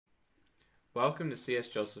Welcome to CS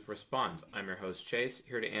Joseph Responds. I'm your host Chase,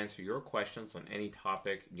 here to answer your questions on any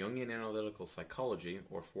topic, Jungian analytical psychology,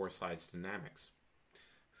 or four sides dynamics.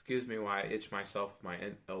 Excuse me while I itch myself with my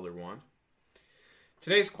elder wand.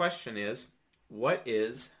 Today's question is, what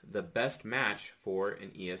is the best match for an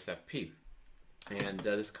ESFP? And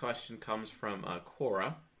this question comes from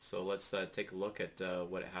Quora, so let's take a look at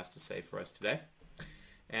what it has to say for us today.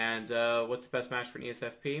 And what's the best match for an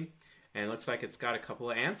ESFP? And it looks like it's got a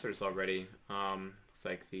couple of answers already. Looks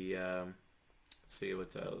like the let's see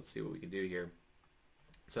what we can do here.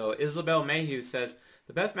 So Isabel Mayhew says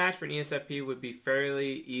the best match for an ESFP would be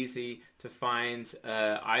fairly easy to find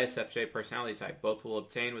ISFJ personality type. Both will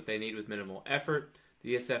obtain what they need with minimal effort.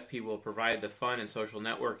 The ESFP will provide the fun and social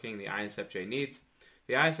networking the ISFJ needs.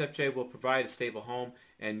 The ISFJ will provide a stable home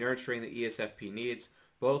and nurturing the ESFP needs.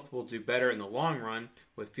 Both will do better in the long run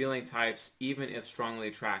with feeling types, even if strongly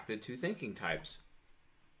attracted to thinking types.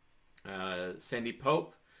 Cindy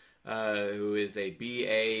Pope, who is a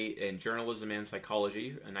BA in journalism and psychology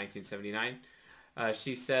in 1979,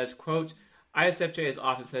 she says, quote, ISFJ is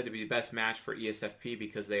often said to be the best match for ESFP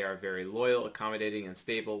because they are very loyal, accommodating, and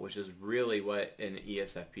stable, which is really what an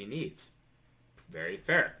ESFP needs. Very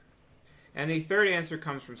fair. And the third answer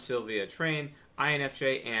comes from Sylvia Train,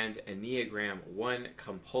 INFJ and Enneagram 1,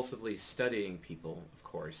 compulsively studying people, of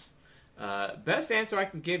course. Best answer I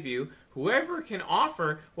can give you, whoever can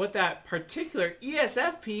offer what that particular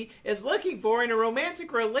ESFP is looking for in a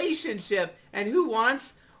romantic relationship, and who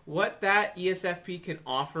wants what that ESFP can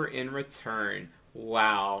offer in return.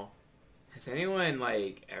 Wow. Has anyone,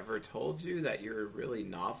 ever told you that you're really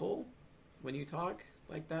novel when you talk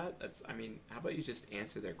like that? How about you just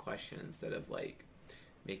answer their question instead of,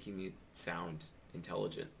 making me sound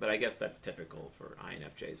intelligent. But I guess that's typical for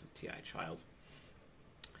INFJs with TI child.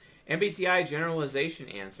 MBTI generalization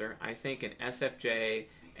answer, I think an SFJ,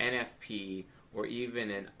 NFP, or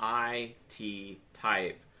even an IT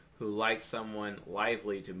type who likes someone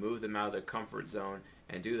lively to move them out of their comfort zone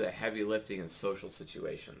and do the heavy lifting in social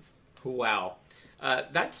situations. Wow.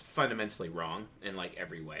 That's fundamentally wrong in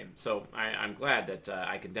every way. So I'm glad that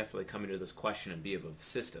I can definitely come into this question and be of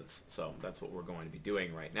assistance. So that's what we're going to be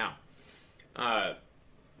doing right now.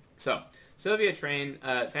 So Sylvia Train,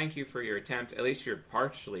 thank you for your attempt. At least you're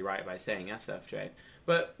partially right by saying SFJ.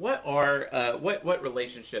 But what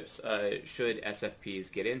relationships should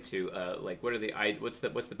SFPs get into? What's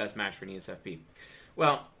the best match for an ESFP?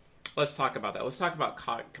 Well, let's talk about that. Let's talk about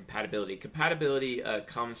compatibility. Compatibility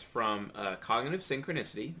comes from cognitive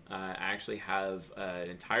synchronicity. I actually have an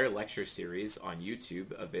entire lecture series on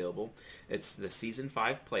YouTube available. It's the Season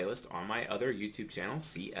 5 playlist on my other YouTube channel,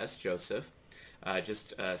 CS Joseph.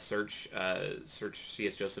 Just search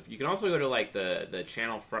CS Joseph. You can also go to the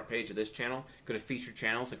channel front page of this channel, go to featured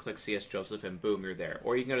channels and click CS Joseph and boom, you're there.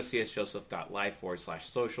 Or you can go to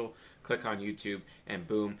csjoseph.live/social, click on YouTube and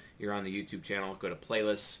boom, you're on the YouTube channel. Go to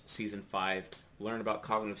playlists, season 5, learn about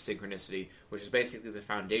cognitive synchronicity, which is basically the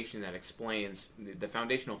foundation that explains, the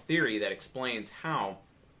foundational theory that explains how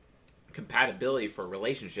compatibility for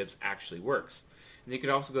relationships actually works. And you could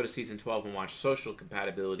also go to Season 12 and watch Social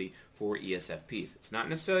Compatibility for ESFPs. It's not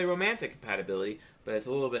necessarily romantic compatibility, but it's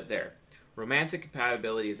a little bit there. Romantic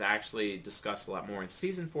compatibility is actually discussed a lot more in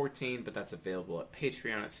Season 14, but that's available at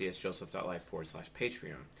Patreon at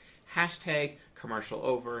csjoseph.live/Patreon. Hashtag commercial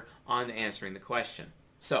over, on to answering the question.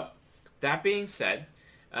 So, that being said,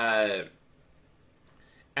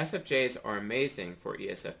 SFJs are amazing for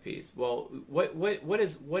ESFPs. Well, what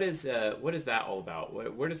is that all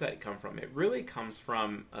about? Where does that come from? It really comes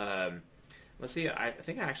from. Let's see. I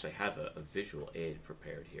think I actually have a visual aid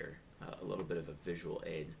prepared here. A little bit of a visual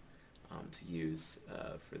aid to use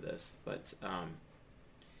for this, but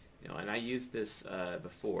and I used this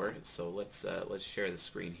before. So let's share the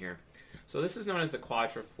screen here. So this is known as the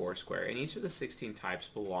Quadra Foursquare, and each of the 16 types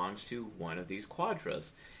belongs to one of these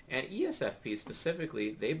quadras. And ESFP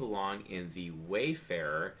specifically, they belong in the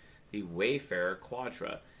Wayfarer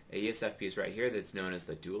quadra. A ESFP is right here that's known as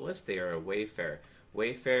the dualist. They are a Wayfarer.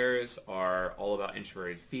 Wayfarers are all about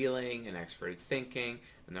introverted feeling and extroverted thinking,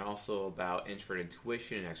 and they're also about introverted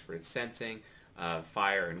intuition and extroverted sensing,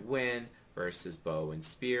 fire and wind versus bow and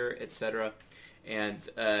spear, etc. And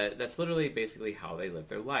that's literally basically how they live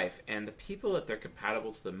their life. And the people that they're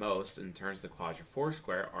compatible to the most in terms of the Quadra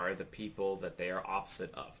Foursquare are the people that they are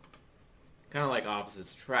opposite of. Kind of like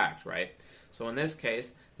opposites attract, right? So in this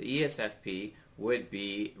case, the ESFP would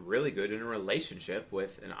be really good in a relationship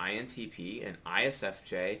with an INTP, an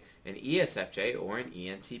ISFJ, an ESFJ, or an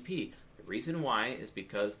ENTP. The reason why is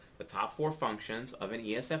because the top 4 functions of an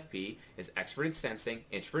ESFP is extroverted sensing,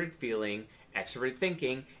 introverted feeling, extroverted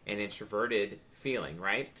thinking, and introverted feeling,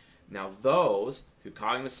 right? Now those, through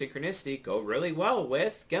cognitive synchronicity, go really well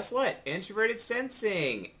with, guess what? Introverted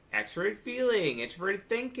sensing, extroverted feeling, introverted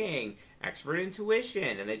thinking, extroverted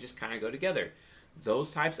intuition, and they just kind of go together.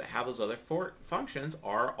 Those types that have those other four functions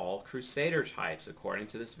are all crusader types, according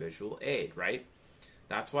to this visual aid, right?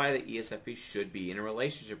 That's why the ESFP should be in a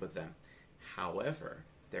relationship with them. However,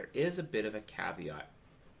 there is a bit of a caveat.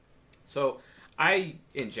 So I,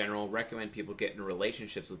 in general, recommend people get in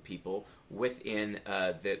relationships with people within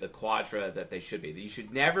the quadra that they should be. You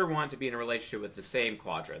should never want to be in a relationship with the same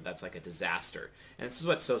quadra. That's like a disaster. And this is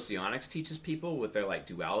what socionics teaches people with their like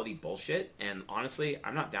duality bullshit. And honestly,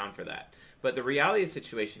 I'm not down for that. But the reality of the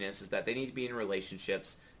situation is that they need to be in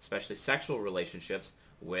relationships, especially sexual relationships,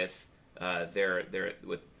 with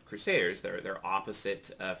with crusaders, their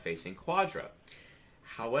opposite facing quadra.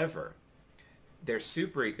 However, their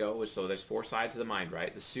superego, so there's four sides of the mind,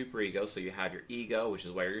 right? The superego, so you have your ego, which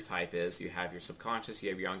is where your type is. You have your subconscious, you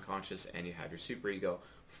have your unconscious, and you have your superego.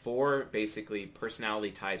 Four basically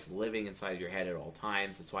personality types living inside your head at all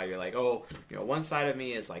times. That's why you're like, oh, one side of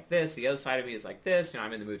me is like this, the other side of me is like this.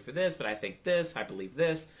 I'm in the mood for this, but I think this, I believe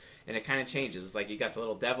this, and it kind of changes. It's like you got the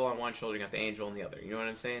little devil on one shoulder, you got the angel on the other. You know what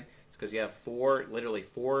I'm saying? It's because you have literally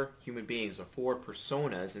four human beings or four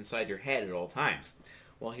personas inside your head at all times.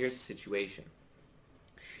 Well, here's the situation.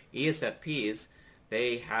 ESFPs,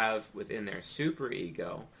 they have within their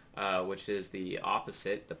superego, which is the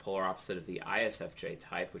polar opposite of the ISFJ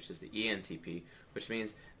type, which is the ENTP, which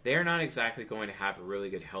means they're not exactly going to have a really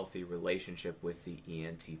good, healthy relationship with the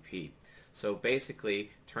ENTP. So basically,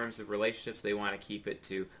 in terms of relationships, they want to keep it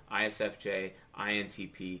to ISFJ,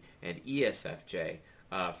 INTP, and ESFJ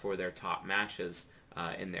for their top matches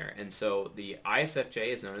in there. And so the ISFJ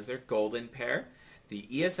is known as their golden pair. The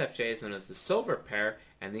ESFJ is known as the silver pair,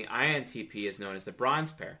 and the INTP is known as the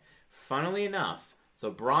bronze pair. Funnily enough, the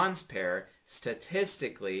bronze pair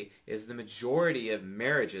statistically is the majority of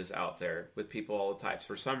marriages out there with people all the types.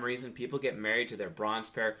 For some reason, people get married to their bronze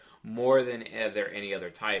pair more than any other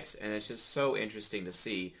types, and it's just so interesting to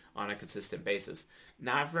see on a consistent basis.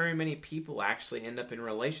 Not very many people actually end up in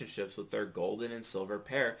relationships with their golden and silver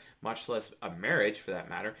pair, much less a marriage for that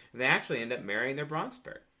matter, and they actually end up marrying their bronze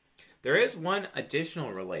pair. There is one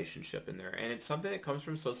additional relationship in there, and it's something that comes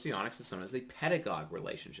from socionics. It's known as the pedagogue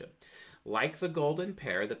relationship. Like the golden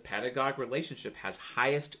pair, the pedagogue relationship has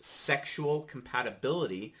highest sexual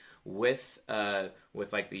compatibility with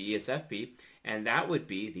like the ESFP, and that would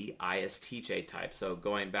be the ISTJ type. So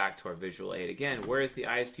going back to our visual aid again, where is the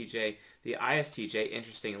ISTJ? The ISTJ,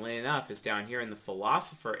 interestingly enough, is down here in the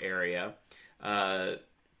philosopher area.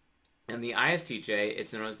 And the ISTJ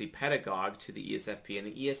is known as the pedagogue to the ESFP, and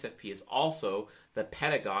the ESFP is also the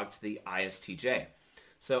pedagogue to the ISTJ.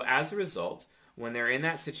 So as a result, when they're in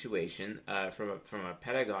that situation, from a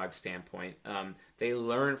pedagogue standpoint, they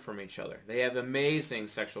learn from each other. They have amazing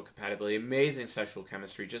sexual compatibility, amazing sexual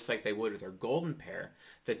chemistry, just like they would with their golden pair.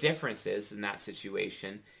 The difference is, in that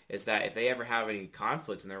situation, is that if they ever have any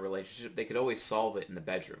conflict in their relationship, they could always solve it in the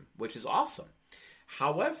bedroom, which is awesome.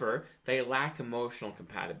 However, they lack emotional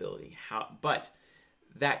compatibility. But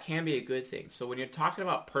that can be a good thing. So when you're talking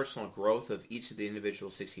about personal growth of each of the individual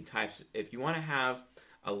 16 types, if you want to have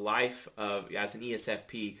a life as an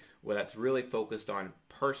ESFP where that's really focused on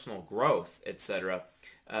personal growth, etc.,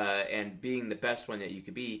 and being the best one that you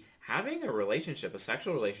could be, having a relationship, a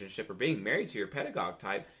sexual relationship, or being married to your pedagogue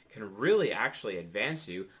type can really actually advance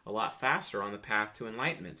you a lot faster on the path to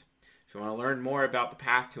enlightenment. If you want to learn more about the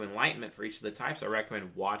path to enlightenment for each of the types, I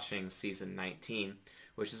recommend watching season 19,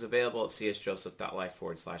 which is available at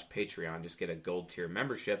csjoseph.life/Patreon. Just get a gold tier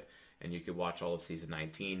membership, and you can watch all of season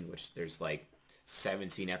 19, which there's like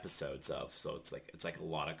 17 episodes of. So it's like a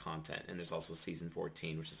lot of content. And there's also season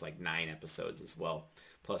 14, which is like 9 episodes as well.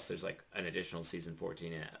 Plus there's like an additional season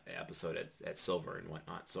 14 episode at Silver and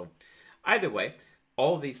whatnot. So either way,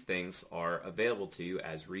 all of these things are available to you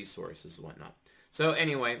as resources and whatnot. So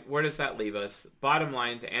anyway, where does that leave us? Bottom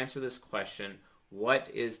line, to answer this question, what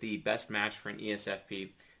is the best match for an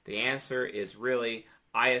ESFP? The answer is really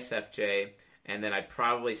ISFJ, and then I'd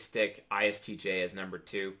probably stick ISTJ as number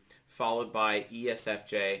 2, followed by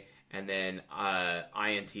ESFJ, and then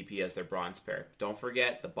INTP as their bronze pair. Don't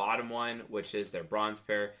forget the bottom one, which is their bronze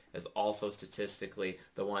pair, is also statistically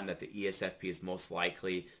the one that the ESFP is most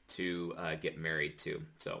likely to get married to.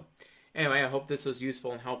 So anyway, I hope this was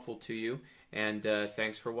useful and helpful to you. And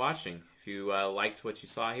thanks for watching. If you liked what you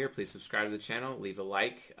saw here, please subscribe to the channel, leave a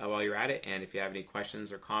like while you're at it, and if you have any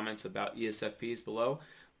questions or comments about ESFPs below,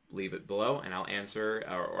 leave it below, and I'll answer,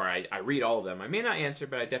 or I read all of them. I may not answer,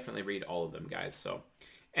 but I definitely read all of them, guys. So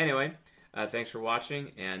anyway, thanks for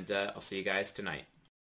watching, and I'll see you guys tonight.